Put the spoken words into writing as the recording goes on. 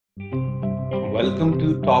Welcome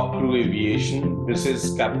to Top Crew Aviation. This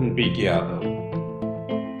is Captain PK Yadav.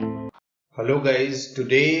 Hello guys,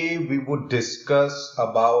 today we would discuss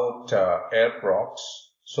about Air Prox.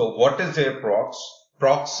 So what is Air Prox?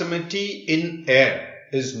 Proximity in air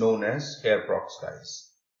is known as Air Prox, guys.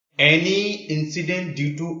 Any incident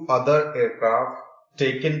due to other aircraft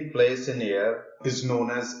taken place in air is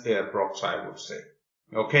known as Air Prox, I would say.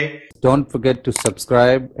 Okay. Don't forget to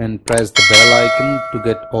subscribe and press the bell icon to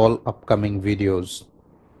get all upcoming videos.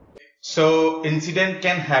 So incident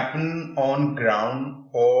can happen on ground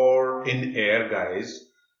or in air, guys.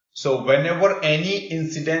 So whenever any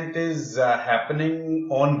incident is happening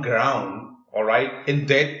on ground, all right, in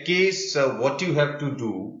that case, what you have to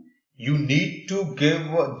do, you need to give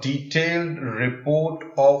a detailed report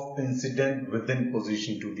of incident within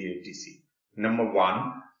position to the ATC. Number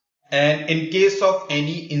one. And in case of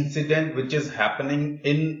any incident which is happening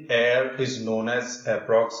in air is known as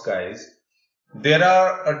approx, guys. There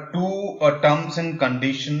are two terms and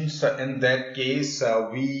conditions. In that case,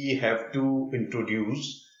 we have to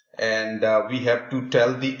introduce and we have to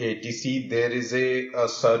tell the ATC there is a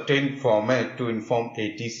certain format to inform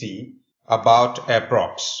ATC about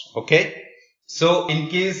approx. Okay. So in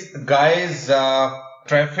case guys,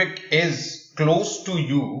 traffic is close to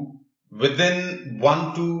you within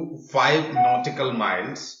 1 to 5 nautical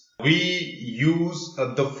miles, we use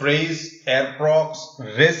the phrase Air Prox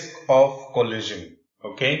risk of collision.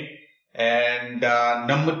 Okay. And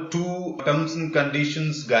number two, terms and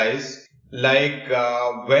conditions, guys, like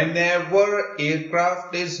whenever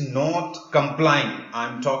aircraft is not complying,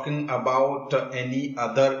 I'm talking about any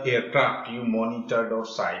other aircraft you monitored or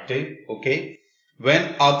sighted. Okay.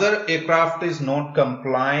 When other aircraft is not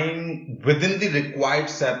complying within the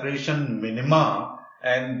required separation minima,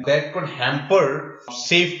 and that could hamper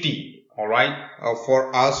safety, all right,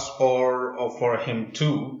 for us or for him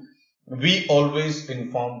too, we always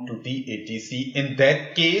inform to the ATC. In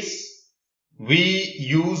that case, we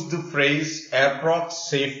use the phrase approx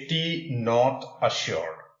safety not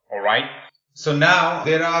assured, all right. So now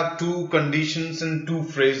there are two conditions and two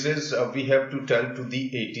phrases we have to tell to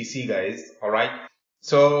the ATC, guys, all right.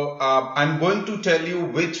 So I'm going to tell you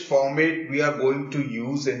which format we are going to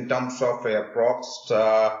use in terms of Air Prox.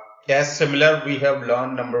 As similar, we have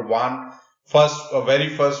learned number one. Very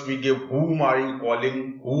first, we give whom are you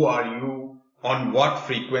calling, who are you, on what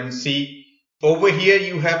frequency. Over here,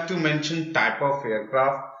 you have to mention type of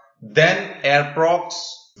aircraft, then Air Prox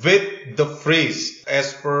with the phrase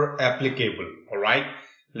as per applicable. All right,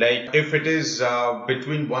 like if it is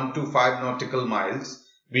between 1 to 5 nautical miles,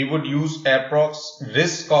 we would use approx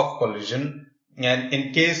risk of collision, and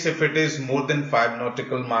in case if it is more than 5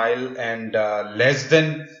 nautical mile and less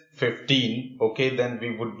than 15, okay, then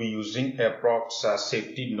we would be using approx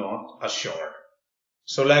safety not assured.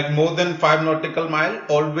 So like more than 5 nautical mile,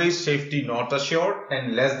 always safety not assured,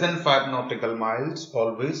 and less than 5 nautical miles,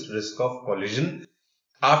 always risk of collision.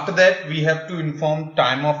 After that, we have to inform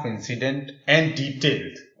time of incident and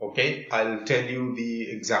detailed. Okay, I'll tell you the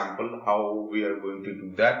example how we are going to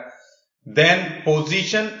do that. Then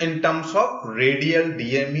position in terms of radial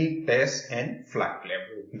DME test and flight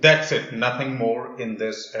level. That's it. Nothing more in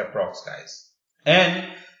this approx, guys. And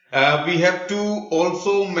we have to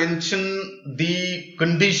also mention the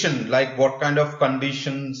condition, like what kind of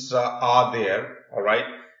conditions are there. All right.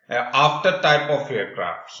 After type of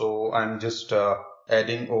aircraft. So I'm just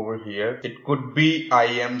adding over here. It could be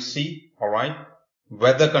IMC, all right,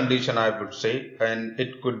 weather condition I would say, and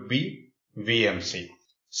it could be VMC.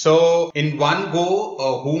 So in one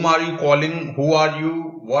go, whom are you calling, who are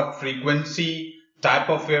you, what frequency, type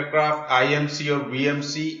of aircraft, IMC or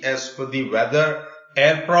VMC as per the weather,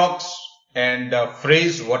 Air Prox, and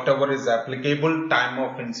phrase whatever is applicable, time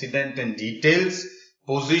of incident and details,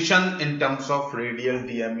 position in terms of radial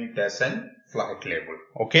DME test and flight level.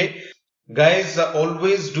 Okay. Guys,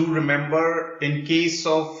 always do remember in case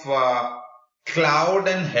of cloud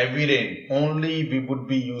and heavy rain, only we would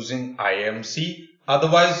be using IMC,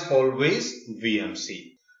 otherwise always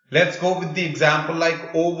VMC. Let's go with the example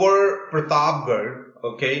like over Pratapgarh,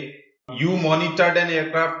 okay, you monitored an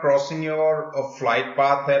aircraft crossing your flight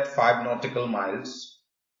path at 5 nautical miles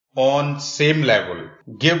on same level.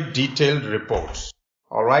 Give detailed reports.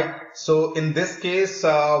 All right. So in this case,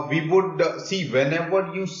 we would see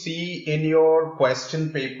whenever you see in your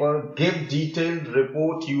question paper, give detailed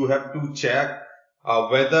report, you have to check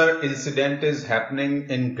whether incident is happening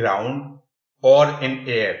in ground or in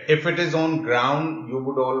air. If it is on ground, you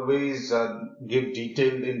would always give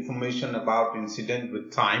detailed information about incident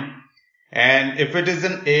with time. And if it is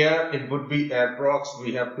in air, it would be Air Prox.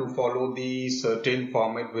 We have to follow the certain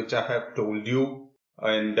format which I have told you.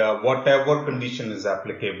 and whatever condition is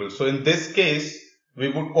applicable. So in this case, we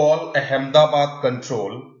would call Ahmedabad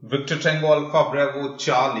control, Victor Tango Alpha Bravo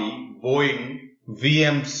Charlie, Boeing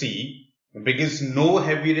VMC, because no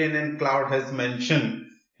heavy rain and cloud has mentioned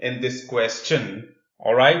in this question.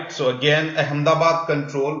 Alright, so again, Ahmedabad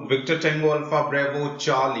control, Victor Tango Alpha Bravo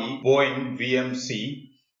Charlie, Boeing VMC.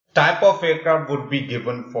 Type of aircraft would be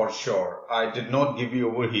given for sure. I did not give you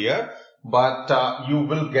over here, but you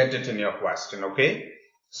will get it in your question, okay?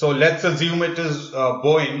 So let's assume it is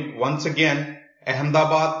Boeing. Once again,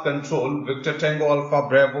 Ahmedabad control, Victor Tango Alpha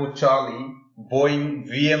Bravo Charlie, Boeing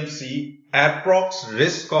VMC, Air Prox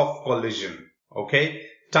risk of collision, okay?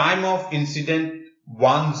 Time of incident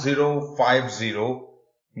 1050,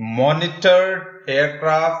 monitored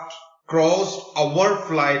aircraft crossed our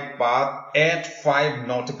flight path at 5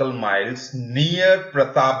 nautical miles near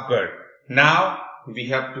Pratapgarh. Now we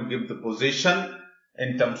have to give the position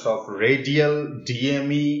in terms of radial,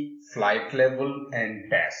 DME, flight level and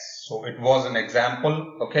DAS. So it was an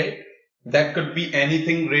example, okay? That could be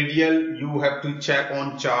anything. Radial, you have to check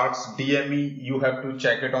on charts. DME, you have to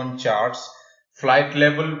check it on charts. Flight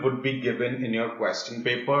level would be given in your question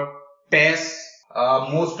paper. DAS,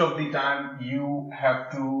 most of the time you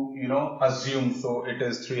have to, assume. So it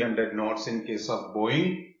is 300 knots in case of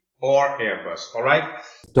Boeing or Airbus. All right.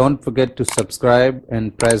 Don't forget to subscribe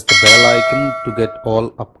and press the bell icon to get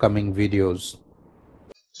all upcoming videos.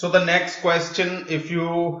 So the next question, if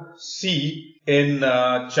you see in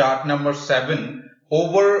chart number 7,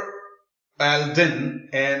 over Alden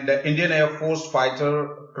and Indian Air Force fighter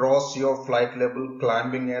cross your flight level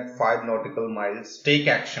climbing at 5 nautical miles, take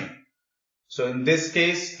action. So in this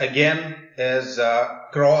case, again, as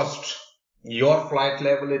crossed your flight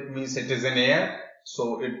level, it means it is in air.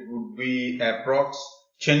 So it would be Air Prox,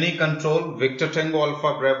 Chennai control, Victor Tango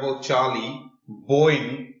Alpha Bravo Charlie,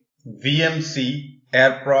 Boeing VMC,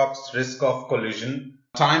 Air Prox risk of collision.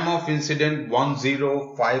 Time of incident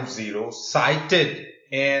 1050, sighted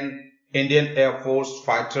an Indian Air Force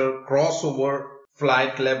fighter crossover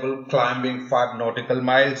flight level climbing 5 nautical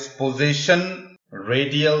miles. Position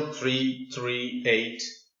radial 338,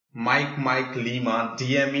 Mike Lima,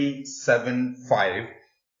 DME 75,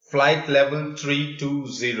 flight level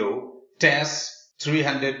 320, TES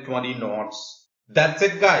 320 knots. That's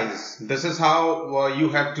it, guys. This is how you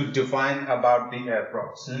have to define about the Air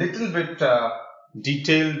Prox. Little bit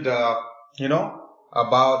detailed,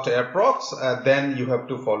 about Air Prox. Then you have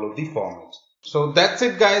to follow the format. So that's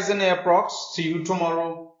it, guys, in Air Prox. See you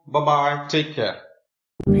tomorrow. Bye-bye. Take care.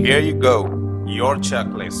 Here you go, your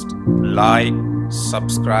checklist. Like,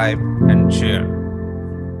 subscribe and share.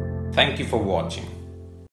 Thank you for watching.